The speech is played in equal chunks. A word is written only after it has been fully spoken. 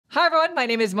Hi everyone, my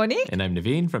name is Monique. And I'm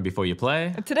Naveen from Before You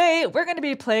Play. Today, we're going to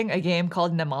be playing a game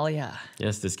called Nimalia.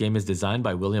 Yes, this game is designed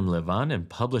by William Liévin and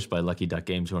published by Lucky Duck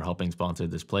Games, who are helping sponsor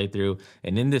this playthrough.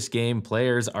 And in this game,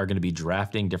 players are going to be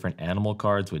drafting different animal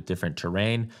cards with different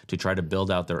terrain to try to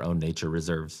build out their own nature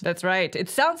reserves. That's right. It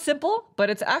sounds simple, but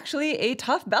it's actually a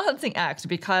tough balancing act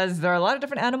because there are a lot of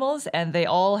different animals and they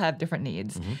all have different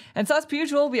needs. And so as per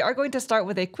usual, we are going to start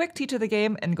with a quick teach of the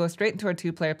game and go straight into our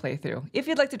two-player playthrough. If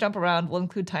you'd like to jump around, we'll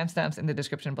include timestamps in the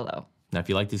description below. Now, if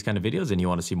you like these kind of videos and you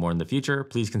want to see more in the future,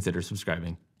 please consider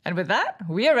subscribing. And with that,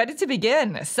 we are ready to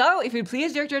begin. So if you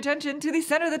please direct your attention to the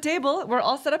center of the table, we're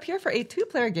all set up here for a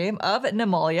two-player game of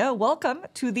Nimalia. Welcome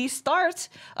to the start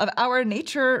of our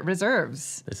nature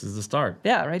reserves. This is the start.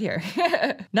 Yeah, right here.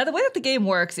 Now, the way that the game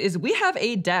works is we have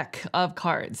a deck of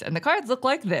cards, and the cards look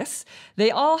like this. They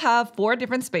all have 4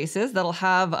 different spaces that'll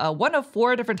have one of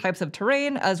 4 different types of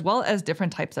terrain, as well as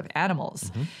different types of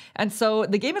animals. And so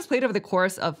the game is played over the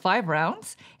course of 5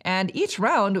 rounds, and each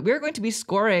round we're going to be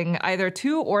scoring either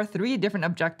 2 or 3 different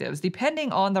objectives,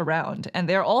 depending on the round, and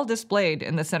they're all displayed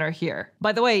in the center here.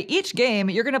 By the way, each game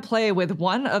you're going to play with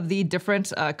one of the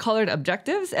different colored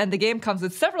objectives, and the game comes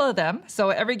with several of them, so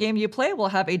every game you play will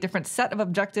have a different set of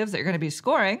objectives that you're going to be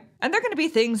scoring. And they're going to be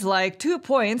things like 2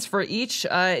 points for each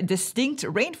distinct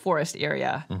rainforest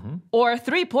area, or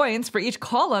 3 points for each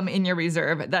column in your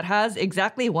reserve that has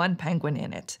exactly 1 penguin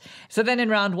in it. So then in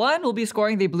round 1, we'll be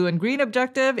scoring the blue and green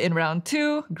objective. In round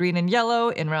 2, green and yellow.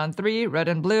 In round 3, red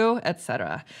and blue,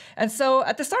 etc. And so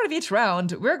at the start of each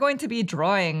round, we're going to be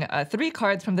drawing 3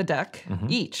 cards from the deck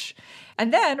each.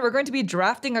 And then we're going to be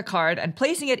drafting a card and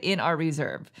placing it in our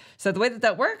reserve. So the way that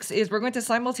that works is we're going to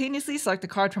simultaneously select a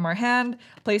card from our hand,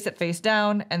 place it face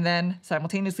down, and then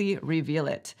simultaneously reveal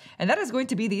it. And that is going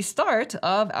to be the start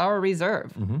of our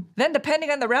reserve. Then depending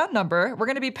on the round number, we're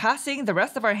going to be passing the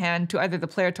rest of our hand to either the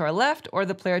player to our left or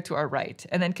the player to our right,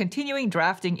 and then continuing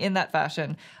drafting in that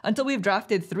fashion until we've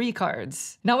drafted 3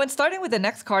 cards. Now, when starting with the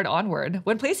next card onward,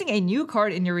 when placing a new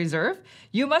card in your reserve,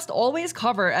 you must always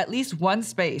cover at least 1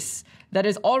 space that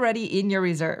is already in your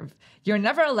reserve. You're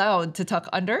never allowed to tuck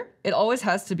under. It always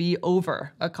has to be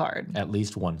over a card. At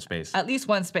least 1 space. At least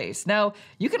 1 space. Now,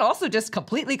 you can also just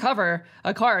completely cover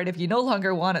a card if you no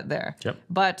longer want it there.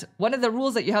 But one of the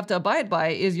rules that you have to abide by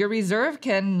is your reserve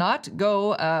cannot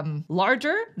go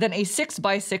larger than a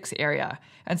 6x6 area.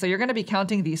 And so you're going to be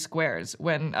counting these squares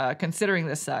when considering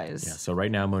this size. Yeah, so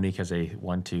right now Monique has a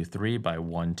 1, 2, 3 by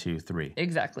 1, 2, 3.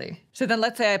 Exactly. So then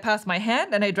let's say I pass my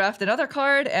hand and I draft another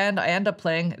card and I end up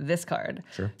playing this card.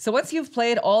 So once you've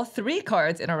played all 3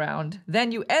 cards in a round,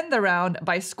 then you end the round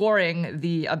by scoring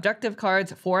the objective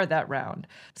cards for that round.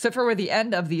 So if it were the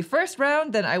end of the first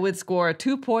round, then I would score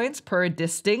 2 points per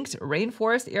distinct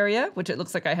rainforest area, which it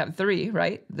looks like I have 3,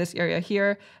 right? This area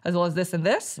here, as well as this and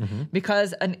this,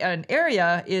 because an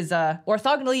area is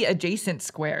orthogonally adjacent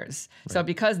squares. So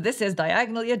because this is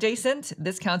diagonally adjacent,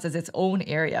 this counts as its own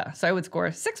area. So I would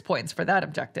score 6 points for that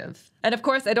objective. And of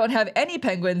course, I don't have any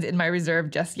penguins in my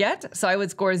reserve just yet, so I would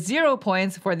score 0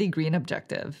 points for the green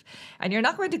objective. And you're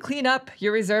not going to clean up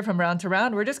your reserve from round to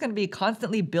round. We're just going to be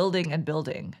constantly building and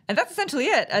building. And that's essentially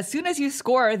it. As soon as you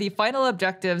score the final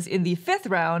objectives in the 5th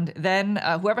round, then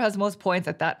whoever has the most points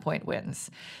at that point wins.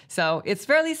 So it's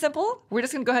fairly simple. We're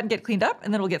just going to go ahead and get cleaned up,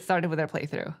 and then we'll get started with our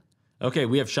playthrough. Okay,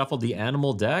 we have shuffled the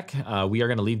animal deck. We are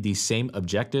going to leave the same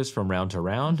objectives from round to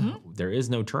round. There is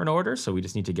no turn order, so we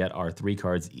just need to get our 3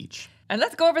 cards each. And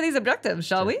let's go over these objectives,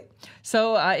 shall we?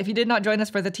 So if you did not join us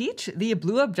for the teach, the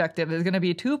blue objective is going to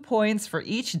be 2 points for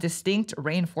each distinct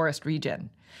rainforest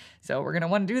region. So we're going to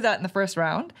want to do that in the first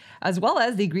round, as well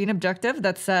as the green objective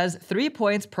that says 3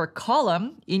 points per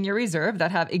column in your reserve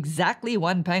that have exactly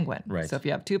 1 penguin. So if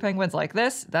you have 2 penguins like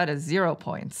this, that is 0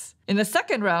 points. In the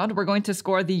second round, we're going to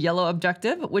score the yellow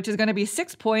objective, which is going to be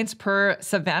 6 points per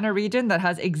savanna region that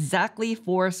has exactly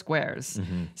 4 squares.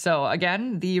 So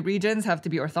again, the regions have to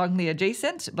be orthogonally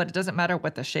adjacent, but it doesn't matter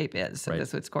what the shape is. So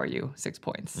this would score you 6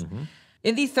 points.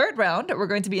 In the third round, we're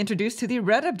going to be introduced to the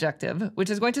red objective,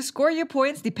 which is going to score you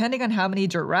points depending on how many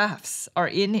giraffes are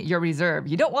in your reserve.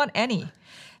 You don't want any.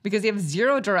 Because if you have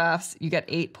 0 giraffes, you get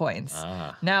 8 points.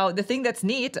 Now, the thing that's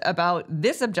neat about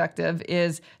this objective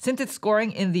is since it's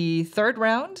scoring in the 3rd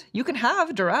round, you can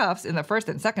have giraffes in the 1st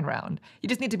and 2nd round. You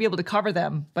just need to be able to cover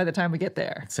them by the time we get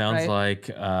there. It sounds like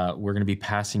we're going to be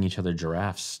passing each other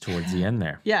giraffes towards the end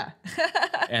there.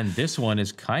 And this one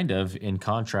is kind of in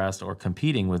contrast or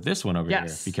competing with this one over here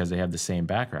because they have the same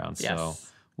background. So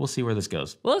we'll see where this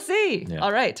goes. We'll see.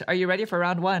 All right. Are you ready for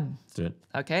round 1? Let's do it.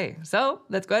 Okay. So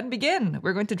let's go ahead and begin.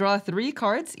 We're going to draw 3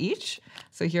 cards each.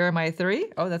 So here are my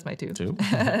 3. Oh, that's my 2. 2.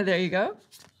 There you go.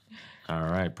 All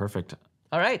right. Perfect.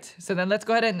 All right. So then let's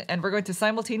go ahead and we're going to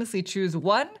simultaneously choose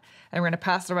one, and we're going to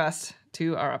pass the rest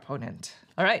to our opponent.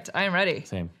 All right. I am ready.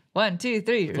 Same. 1, 2,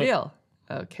 3, reveal.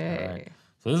 Okay. All right.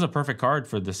 So this is a perfect card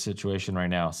for this situation right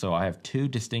now. So I have 2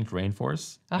 distinct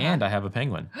rainforests, and I have a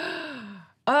penguin.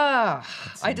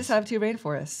 I just have 2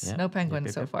 rainforests. Yeah. No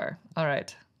penguins so far. All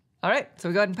right. All right. So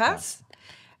we go ahead and pass.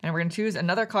 And we're going to choose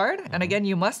another card. And again,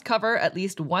 you must cover at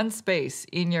least 1 space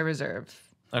in your reserve.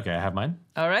 Okay, I have mine.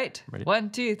 All right. Ready? 1,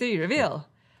 2, 3, reveal.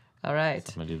 All right.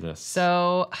 So I'm going to do this.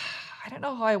 So I don't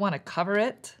know how I want to cover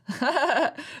it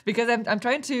because I'm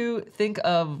trying to think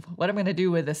of what I'm going to do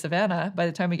with the savannah by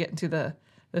the time we get into the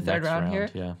third round here.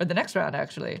 Yeah. Or the next round,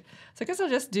 actually. So I guess I'll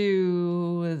just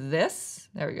do this.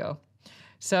 There we go.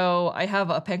 So I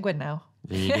have a penguin now.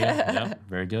 There you go. Yep,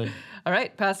 very good. All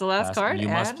right, pass the last card. You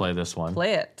must play this one.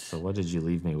 Play it. So what did you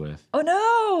leave me with? Oh,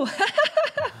 no.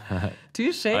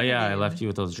 Touche. Oh, yeah, I left you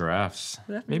with those giraffes.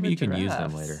 Maybe you can use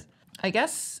them later. I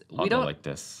guess I'll we go don't like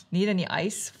this. need any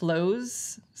ice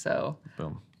flows, so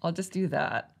Boom. I'll just do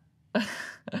that.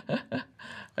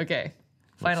 Okay,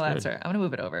 final answer. I'm going to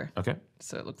move it over. Okay.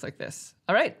 So it looks like this.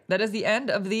 All right, that is the end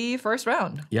of the first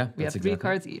round. Yeah, we have that's 3 exactly.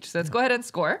 cards each. So let's go ahead and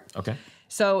score. Okay.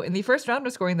 So in the first round, we're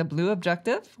scoring the blue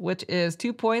objective, which is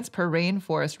 2 points per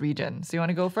rainforest region. So you want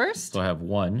to go first? So I have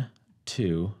 1,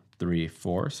 2, 3,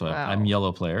 4. So I'm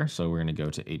yellow player, so we're going to go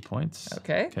to 8 points.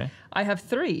 Okay. Okay. I have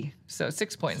 3, so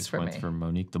 6 points 6 for points me. for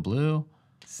Monique the blue.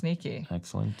 Sneaky.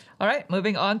 Excellent. All right,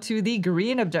 moving on to the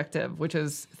green objective, which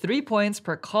is 3 points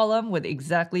per column with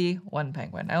exactly 1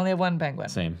 penguin. I only have 1 penguin.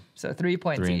 Same. So 3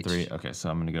 points 3 each. and 3. Okay, so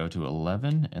I'm going to go to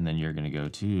 11, and then you're going to go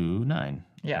to 9.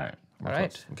 Yeah. All All right.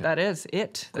 right. Okay. That is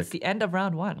it. That's the end of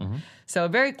round 1. So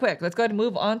very quick. Let's go ahead and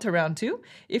move on to round 2.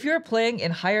 If you're playing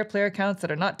in higher player counts that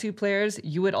are not 2 players,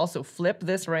 you would also flip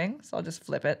this ring. So I'll just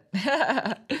flip it.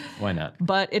 Why not?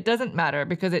 But it doesn't matter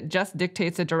because it just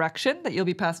dictates a direction that you'll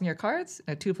be passing your cards.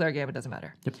 In a 2-player game, it doesn't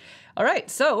matter. Yep. All right,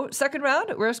 so second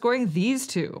round, we're scoring these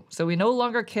 2. So we no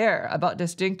longer care about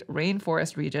distinct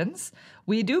rainforest regions.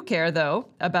 We do care, though,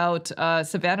 about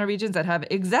savanna regions that have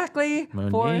exactly 4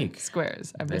 Monique.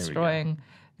 squares. I'm There we destroying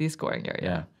the scoring area.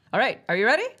 Yeah. All right, are you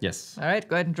ready? Yes. All right,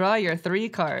 go ahead and draw your 3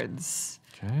 cards.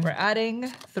 Okay. We're adding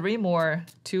 3 more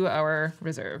to our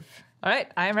reserve. All right,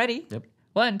 I am ready. Yep.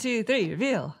 1, 2, 3,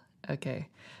 reveal. Okay,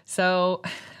 so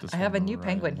This I have a one new right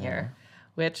penguin there. here,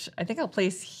 which I think I'll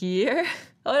place here.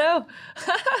 Oh no,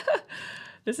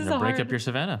 this is a break up your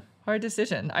savannah. hard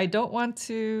decision. I don't want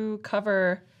to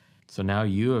cover. So now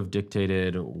you have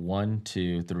dictated 1,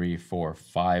 2, 3, 4,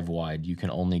 5 wide. You can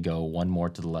only go 1 more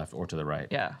to the left or to the right.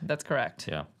 Yeah, that's correct.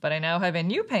 Yeah. But I now have a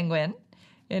new penguin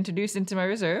introduced into my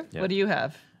reserve. Yeah. What do you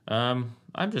have? I'm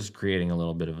just creating a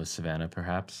little bit of a savannah,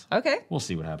 perhaps. Okay. We'll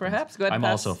see what happens. Perhaps. Go ahead and I'm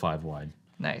pass. also 5 wide.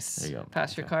 Nice. There you go.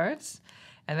 Pass your Okay. cards.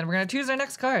 And then we're going to choose our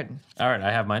next card. All right,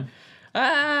 I have mine.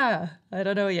 I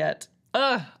don't know yet.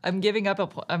 I'm giving up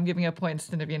points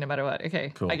to Naveen no matter what.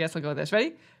 Okay. Cool. I guess I'll go with this.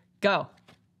 Ready? Go.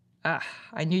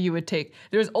 I knew you would take.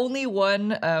 There's only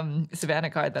 1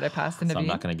 Savannah card that I passed to Naveen. So I'm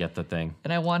not going to get the thing.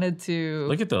 And I wanted to.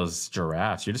 Look at those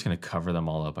giraffes. You're just going to cover them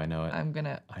all up. I know it. I'm going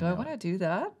to. Do I want to do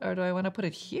that? Or do I want to put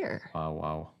it here? Oh,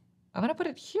 wow. I'm going to put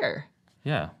it here.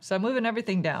 Yeah. So I'm moving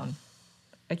everything down.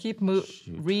 I keep I know,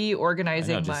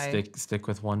 reorganizing just stick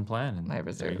with one plan. And my There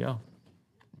reserve. you go.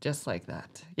 just like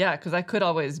that. Yeah, because I could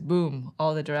always boom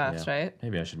all the giraffes, Yeah. right?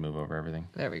 Maybe I should move over everything.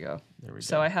 There we go. There we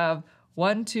So go. I have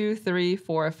 1, 2, 3,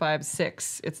 4, 5,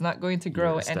 6. It's not going to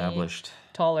grow any Established.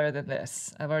 taller than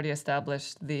this. I've already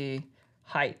established the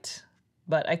height,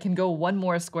 but I can go 1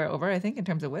 more square over, I think, in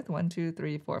terms of width. 1, 2,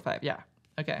 3, 4, 5. Yeah.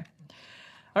 Okay.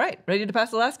 All right. Ready to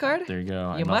pass the last card? There you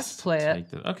go. You must play it.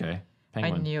 Okay. I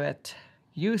Penguin. knew it.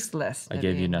 Useless. I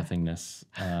gave you Naveen. nothingness.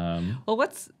 Well,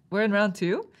 we're in round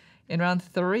 2. In round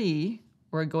 3,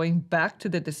 we're going back to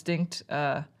the distinct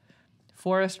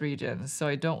forest regions. So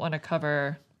I don't want to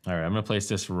cover. All right, I'm going to place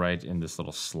this right in this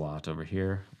little slot over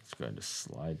here. Let's go ahead and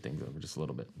slide things over just a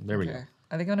little bit. There we go.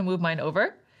 I think I'm going to move mine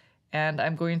over, and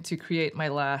I'm going to create my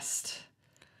last.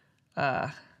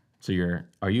 So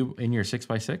are you in your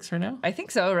 6x6 right now? I think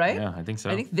so, right? Yeah, I think so.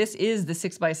 I think this is the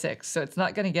 6x6, so it's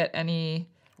not going to get any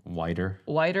Wider.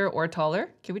 wider or taller.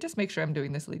 Can we just make sure I'm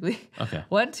doing this legally? Okay.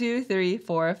 1, 2, 3,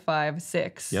 4, 5,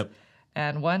 6. Yep.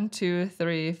 And 1, 2,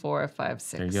 3, 4, 5,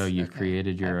 6. There you go. You've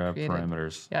created your I've created-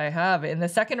 parameters. Yeah, I have. In the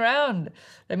second round,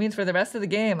 that means for the rest of the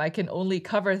game, I can only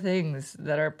cover things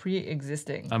that are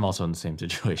pre-existing. I'm also in the same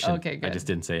situation. Okay, I good. just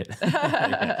didn't say it.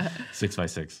 Yeah.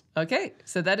 6x6. Okay,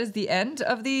 so that is the end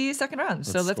of the second round.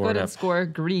 So let's go score it ahead and up. score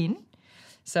green.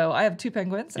 So I have 2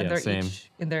 penguins, and Yeah, they're same. each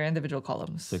in their individual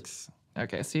columns. 6.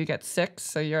 Okay, so you get 6,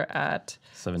 so you're at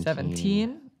 17.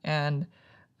 17, and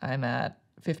I'm at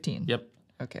 15. Yep.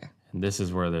 Okay. And this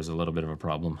is where there's a little bit of a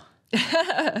problem.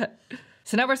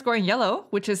 So now we're scoring yellow,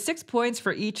 which is 6 points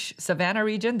for each savanna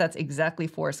region. That's exactly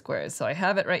 4 squares. So I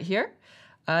have it right here.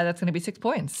 That's going to be 6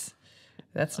 points.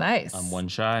 That's nice. I'm 1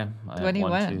 shy. I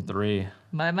 21. have 1, 2, 3.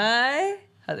 My.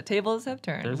 How the tables have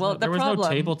turned. There was no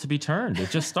table to be turned. It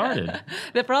just started.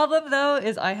 The problem, though,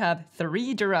 is I have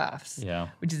 3 giraffes. Yeah.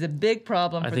 Which is a big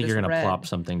problem for this red. I think you're going to plop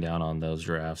something down on those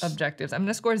giraffes. Objectives. I'm going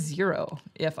to score 0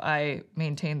 if I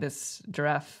maintain this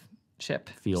giraffe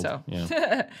field. So.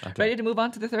 Yeah. Okay. Ready to move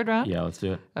on to the third round? Yeah, let's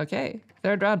do it. Okay.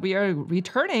 Third round, we are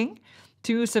returning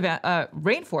to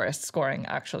rainforest scoring,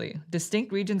 actually.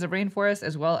 Distinct regions of rainforest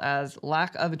as well as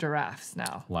lack of giraffes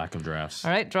now. Lack of giraffes.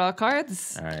 All right, draw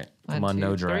cards. All right. Come on,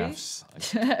 no giraffes.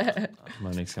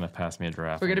 Monique's going to pass me a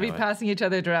giraffe. We're going to be passing each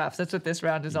other giraffes. That's what this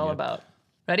round is all about.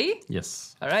 Ready?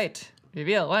 Yes. All right.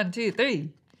 Reveal. 1, 2, 3.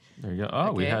 There you go.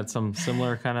 Oh, we had some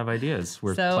similar kind of ideas.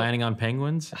 We're planning on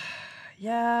penguins.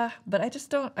 Yeah, but I just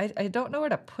don't. I don't know where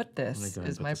to put this.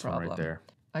 Is my problem. Right there.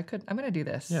 I'm going to do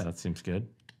this. Yeah, that seems good.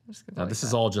 Now, this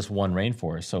is all just one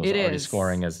rainforest, so it's already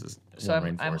scoring as one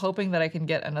rainforest. I'm hoping that I can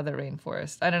get another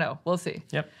rainforest. I don't know. We'll see.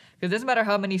 Yep. Because it doesn't matter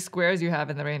how many squares you have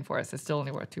in the rainforest, it's still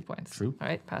only worth 2 points. True. All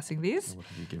right, passing these. What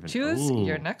have you given? Choose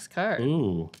your next card.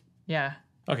 Ooh. Yeah.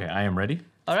 Okay, I am ready.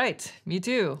 All right, me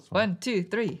too. 1, 2,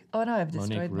 3. Oh no, I've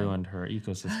destroyed Monique ruined her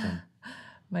ecosystem.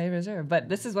 My reserve. But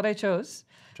this is what I chose.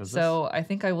 So I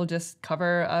think I will just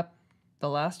cover up the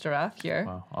last giraffe here.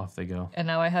 Wow, off they go. And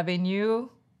now I have a new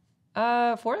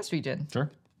forest region. Sure.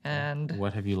 And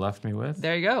what have you left me with?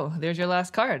 There you go. There's your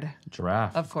last card.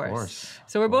 Giraffe. Of course.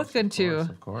 So we're both going to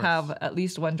have at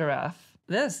least 1 giraffe.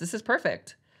 This is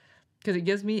perfect because it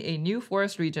gives me a new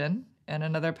forest region and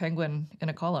another penguin in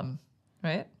a column,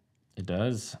 right? It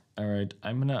does. All right.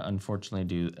 I'm going to unfortunately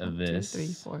do this. 1,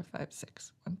 2, 3, 4, 5,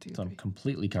 6. 1, 2, 3. So I'm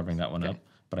completely covering that one up,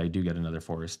 but I do get another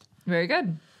forest. Very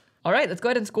good. All right, let's go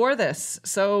ahead and score this.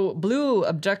 So blue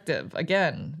objective.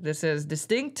 Again, this is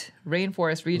distinct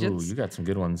rainforest regions. Ooh, you got some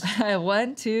good ones.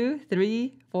 1, 2,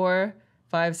 3, 4,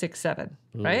 5, 6, 7.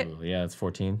 Ooh, right? Yeah, it's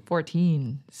 14.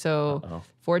 14. So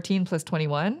 14 plus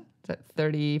 21, is that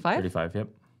 35? 35, yep.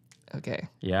 Okay.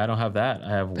 Yeah, I don't have that. I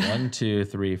have 1, 2,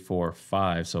 3, 4,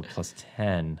 5, so plus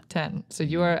 10. 10. So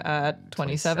you are at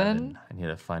 27. I need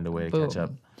to find a way to catch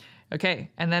up. Okay,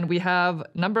 and then we have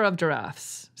number of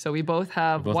giraffes. So we both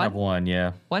have one. Have one,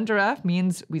 yeah. 1 giraffe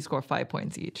means we score 5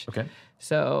 points each. Okay.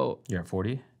 So you're at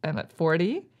 40? I'm at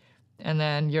 40, and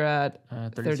then you're at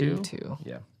 32.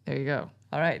 Yeah. There you go.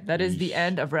 All right, that is the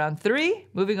end of round 3.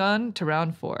 Moving on to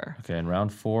round 4. Okay, in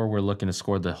round 4, we're looking to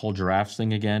score the whole giraffe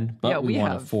thing again, but we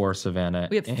want a 4 savanna.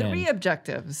 We have 3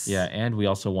 objectives. Yeah, and we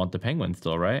also want the penguin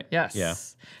still, right? Yes. Yeah.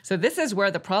 So this is where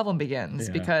the problem begins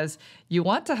because you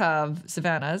want to have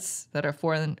savannas that are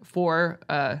 4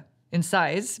 in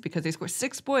size because they score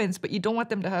 6 points, but you don't want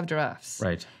them to have giraffes.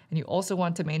 Right. And you also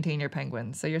want to maintain your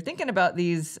penguins. So you're thinking about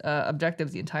these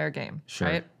objectives the entire game,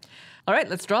 right? All right,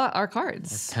 let's draw our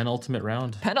cards. Penultimate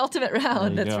round. Penultimate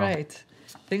round, that's right.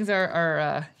 Things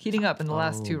are heating up in the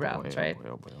last 2 rounds, right?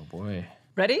 Oh boy.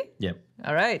 Ready? Yep.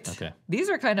 All right. Okay. These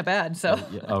are kind of bad, so.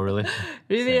 Oh, really?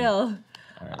 Reveal.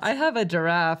 All right. I have a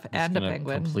giraffe and a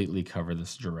penguin. Completely cover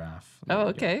this giraffe. Oh,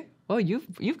 okay. Well,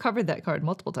 you've covered that card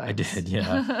multiple times. I did,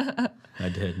 yeah. I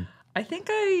did. I think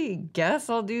I guess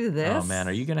I'll do this. Oh man,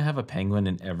 are you gonna have a penguin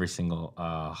in every single?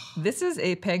 This is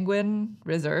a penguin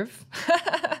reserve,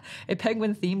 a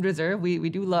penguin themed reserve. We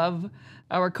do love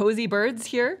our cozy birds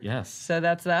here. Yes. So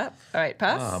that's that. All right,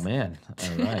 pass. Oh man.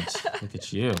 All right. Look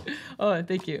at you. Oh,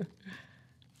 thank you.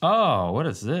 Oh, what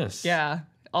is this? Yeah,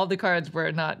 all the cards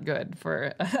were not good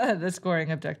for the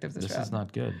scoring objectives this round. This is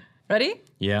not good. Ready?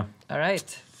 Yeah. All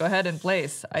right. Go ahead and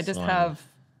place. I just have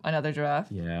another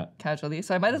giraffe. Yeah. Casually.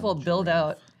 So I might as well build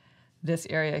out this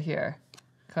area here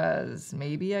because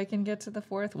maybe I can get to the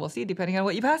 4th. We'll see depending on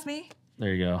what you pass me.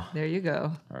 There you go. There you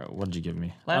go. All right. What did you give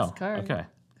me? Last card. Okay.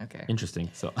 Okay. Interesting.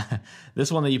 So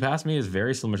this one that you passed me is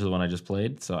very similar to the one I just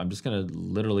played. So I'm just going to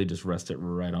literally just rest it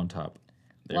right on top.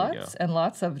 There you go. Lots and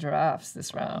lots of giraffes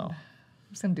this round. I'm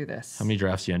just going to do this. How many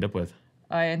giraffes do you end up with?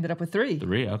 I ended up with 3.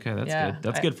 3? Okay, that's good.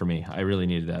 That's good for me. I really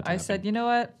needed that to happen. said, you know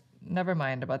what? Never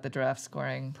mind about the giraffe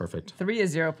scoring. Perfect. 3 is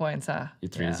 0 points, huh?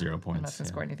 3 is 0 points. I'm not going to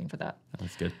score anything for that.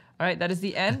 That's good. All right, that is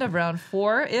the end of round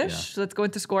 4-ish. So let's go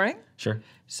into scoring. Sure.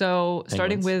 So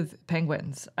starting with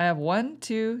penguins. I have 1,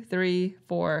 2, 3,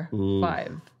 4,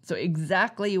 5. So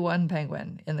exactly 1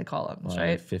 penguin in the columns,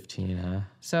 right? 15, huh?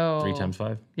 So 3 times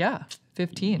 5? Yeah,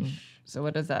 15. So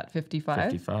what is that,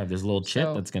 55? 55. There's a little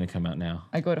chip that's going to come out now.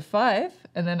 I go to 5,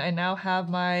 and then I now have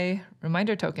my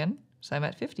reminder token. So I'm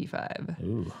at 55.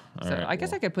 Ooh. I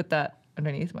guess I could put that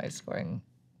underneath my scoring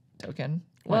token.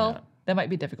 Well, That might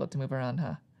be difficult to move around,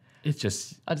 huh? It's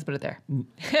just... I'll just put it there.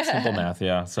 Simple math,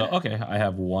 yeah. So, okay, I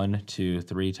have 1, 2,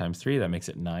 3 times 3. That makes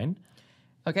it 9.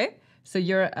 Okay, so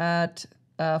you're at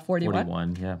 41.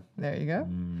 41, yeah. There you go.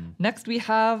 Next, we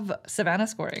have Savannah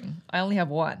scoring. I only have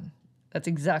 1. That's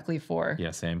exactly 4.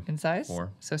 Yeah, same. In size. 4.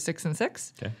 So 6 and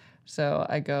 6. Okay. So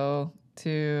I go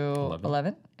to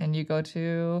 11 and you go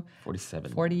to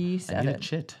 47. 47. I need a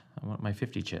chit. I want my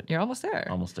 50 chit. You're almost there.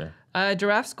 Almost there.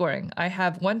 Giraffe scoring. I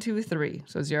have 1, 2, 3.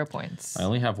 So 0 points. I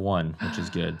only have 1, which is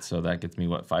good. So that gets me,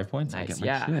 what, 5 points? Nice, I get my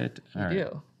yeah. chit. You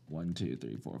do. 1, 2,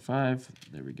 3, 4, 5.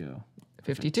 There we go.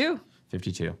 52.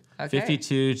 52. Okay.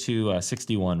 52 to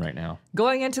 61 right now.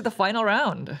 Going into the final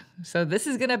round. So this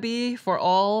is going to be for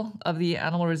all of the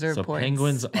Animal Reserve So points.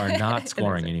 penguins are not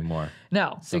scoring anymore.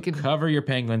 No. So you can cover your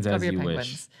penguins as you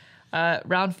wish.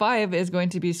 Round 5 is going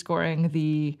to be scoring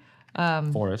the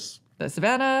Forest. the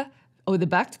savannah. Oh, the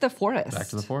back to the forest. Back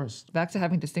to the forest. Back to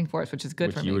having distinct forest, which is good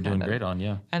Which for me. you were doing kind of. great on,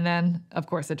 yeah. And then, of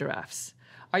course, the giraffes.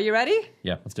 Are you ready?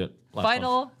 Yeah, let's do it. Last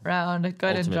Final one. round. Go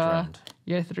ahead and Ultimate draw round.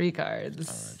 your 3 cards.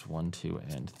 All right, 1, 2,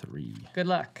 and 3. Good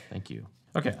luck. Thank you.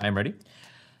 Okay, I'm ready.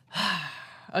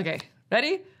 Okay,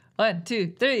 ready? 1,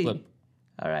 2, 3. Flip.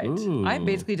 All right. Ooh, I'm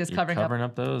basically just you're covering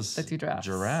up those the 2 giraffes.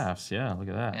 Giraffes, yeah, look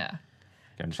at that. Yeah.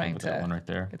 Okay, I'm just Trying gonna put that to one right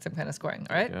there. get some kind of scoring.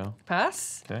 All right. go.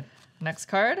 Pass. Okay. Next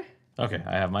card. Okay,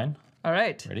 I have mine. All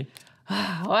right. Ready?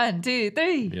 1, 2,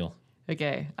 3. Deal.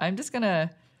 Okay. I'm just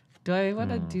gonna. Do I want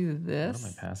to do this?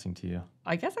 What am I passing to you?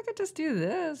 I guess I could just do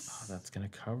this. Oh, that's gonna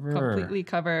cover. Completely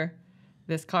cover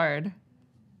this card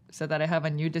so that I have a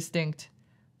new distinct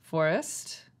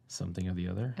forest Something of the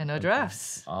other. and no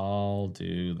giraffes. I'll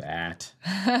do that.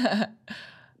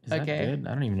 Is that good?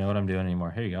 I don't even know what I'm doing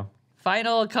anymore. Here you go.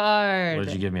 Final card. What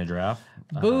did you give me, a giraffe?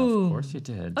 Boom. Of course you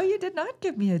did. Oh, you did not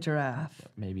give me a giraffe.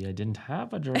 Maybe I didn't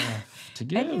have a giraffe to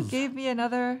give. And you gave me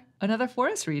another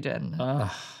forest region.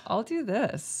 Ugh, I'll do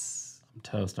this. I'm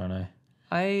toast, aren't I?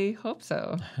 I hope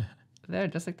so. There,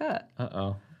 just like that.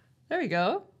 Uh-oh. There we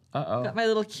go. Uh-oh. Got my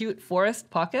little cute forest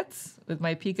pockets with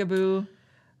my peekaboo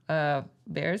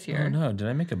bears here. Oh, no. Did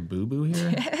I make a boo-boo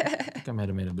here? I think I might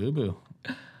have made a boo-boo.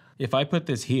 If I put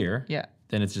this here, Yeah.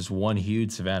 then it's just one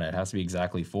huge savanna. It has to be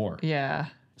exactly 4. Yeah.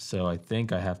 So I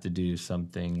think I have to do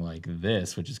something like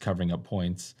this, which is covering up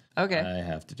points. Okay. I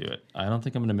have to do it. I don't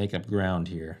think I'm going to make up ground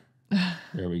here.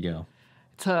 There we go.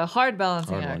 It's a hard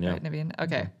balancing Hard act, one, yeah. right, Naveen?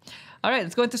 Okay. All right,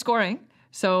 let's go into scoring.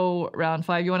 So round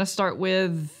 5, you want to start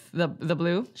with the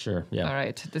blue? Sure, yeah. All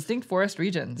right. Distinct forest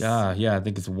regions. Yeah, I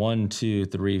think it's 1, 2,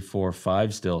 3, 4,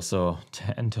 5 still. So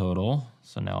 10 total.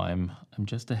 So now I'm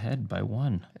just ahead by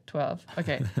 1. 12.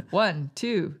 Okay. 1,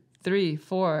 2, 3,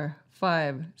 4,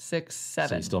 5, 6, 7.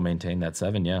 So you still maintain that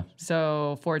 7, yeah.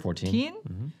 So 14? 14.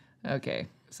 Mm-hmm. Okay.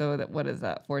 So what is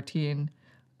that? 14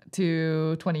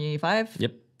 to 25?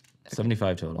 Yep.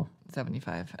 75 total.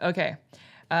 75. Okay.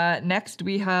 Next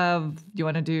we have, do you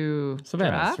want to do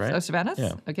Savannas, giraffes? right? Oh, savannas?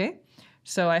 Yeah. Okay.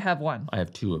 So I have 1. I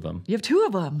have 2 of them. You have 2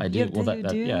 of them. I do.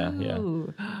 Yeah.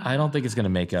 I don't think it's going to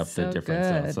make up the So difference.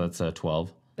 Though. good. So that's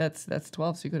 12. That's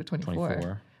 12, so you go to 24.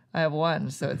 24. I have 1,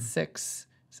 so it's 6.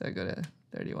 So I go to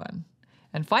 31.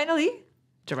 And finally,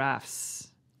 giraffes.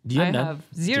 Do you have I none? have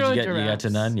 0 You got giraffes. to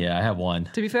none? Yeah, I have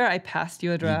 1. To be fair, I passed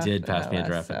you a giraffe. did pass me a last,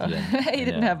 giraffe so at the end. you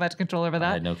didn't Yeah. have much control over I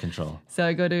that. had no control. So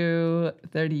I go to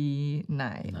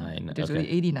 39. 9. Which is Okay. really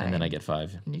 89. And then I get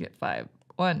 5. And you get 5.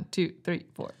 1, 2, 3,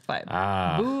 4, 5.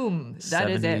 Ah. Boom. That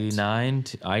is it. 79.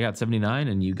 I got 79,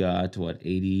 and you got, what,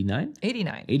 89?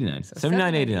 89. 89. So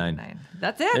 79, 89.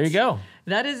 That's it. There you go.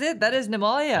 That is it. That is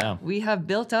Nimalia. Yeah. We have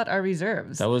built out our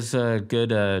reserves. That was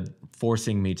good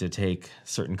forcing me to take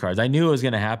certain cards. I knew it was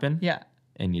going to happen. Yeah.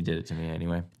 And you did it to me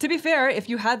anyway. To be fair, if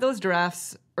you had those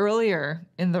giraffes earlier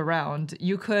in the round,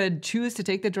 you could choose to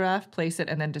take the giraffe, place it,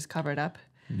 and then just cover it up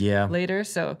Yeah. later.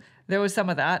 So there was some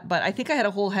of that. But I think I had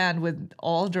a whole hand with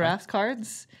all giraffes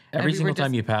cards. and Every we were single time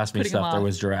just you passed me putting them stuff, there off.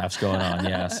 was giraffes going on.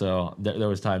 Yeah. So there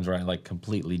was times where I like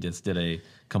completely just did a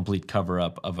complete cover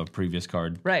up of a previous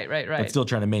card. Right. But still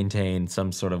trying to maintain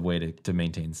some sort of way to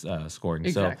maintain scoring.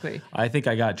 Exactly. So I think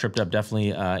I got tripped up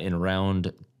definitely in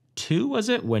round 2, was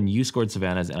it? When you scored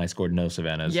savannas and I scored no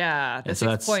savannas. Yeah, the And so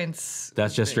 6 points.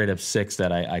 That's just straight up 6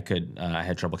 that I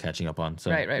had trouble catching up on.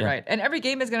 So, Right. yeah. And every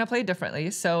game is going to play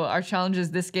differently. So our challenge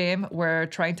is this game. We're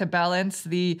trying to balance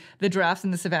the giraffes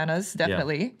and the savannas,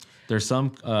 definitely. There's some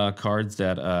cards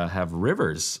that have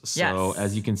rivers. So Yes.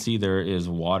 as you can see, there is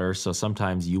water. So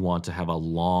sometimes you want to have a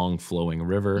long flowing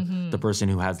river. Mm-hmm. The person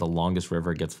who has the longest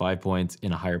river gets 5 points.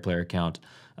 In a higher player count,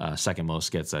 second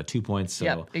most gets 2 points. So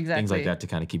Yep, things exactly. like that to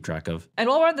kind of keep track of. And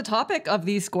while we're on the topic of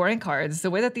these scoring cards, the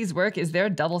way that these work is they're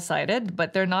double-sided,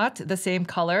 but they're not the same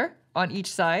color on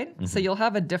each side. So you'll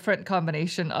have a different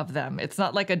combination of them. It's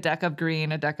not like a deck of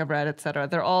green, a deck of red, etc.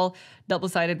 They're all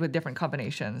double-sided with different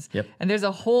combinations. Yep. And there's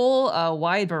a whole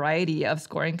wide variety of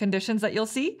scoring conditions that you'll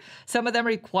see. Some of them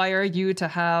require you to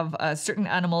have certain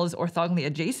animals orthogonally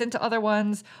adjacent to other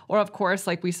ones, or of course,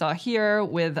 like we saw here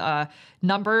with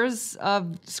numbers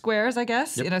of squares, I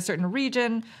guess, in a certain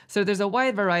region. So there's a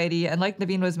wide variety. And like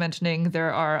Naveen was mentioning,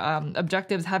 there are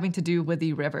objectives having to do with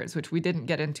the rivers, which we didn't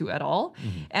get into at all.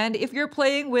 And if you're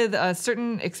playing with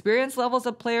certain experience levels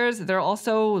of players, they're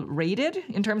also rated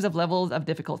in terms of levels of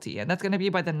difficulty. And that's going to be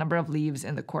by the number of leaves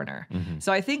in the corner.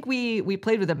 So I think we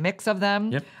played with a mix of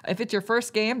them. If it's your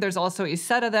first game, there's also a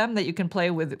set of them that you can play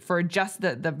with for just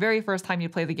the very first time you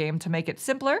play the game to make it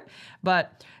simpler.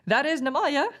 But that is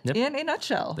Nimalia in a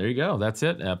nutshell. There you go. That's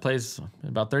it. Plays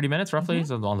about 30 minutes roughly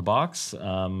on the box.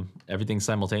 Everything's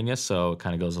simultaneous, so it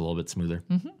kind of goes a little bit smoother.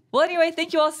 Well, anyway,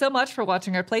 thank you all so much for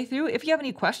watching our playthrough. If you have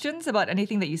any questions about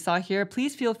anything that you saw here,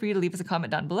 please feel free to leave us a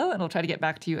comment down below, and we'll try to get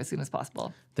back to you as soon as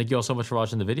possible. Thank you all so much for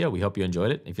watching the video. We hope you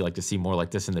enjoyed it. If you'd like to see more like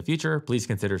this in the future, please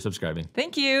consider subscribing.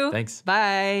 Thank you. Thanks.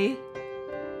 Bye.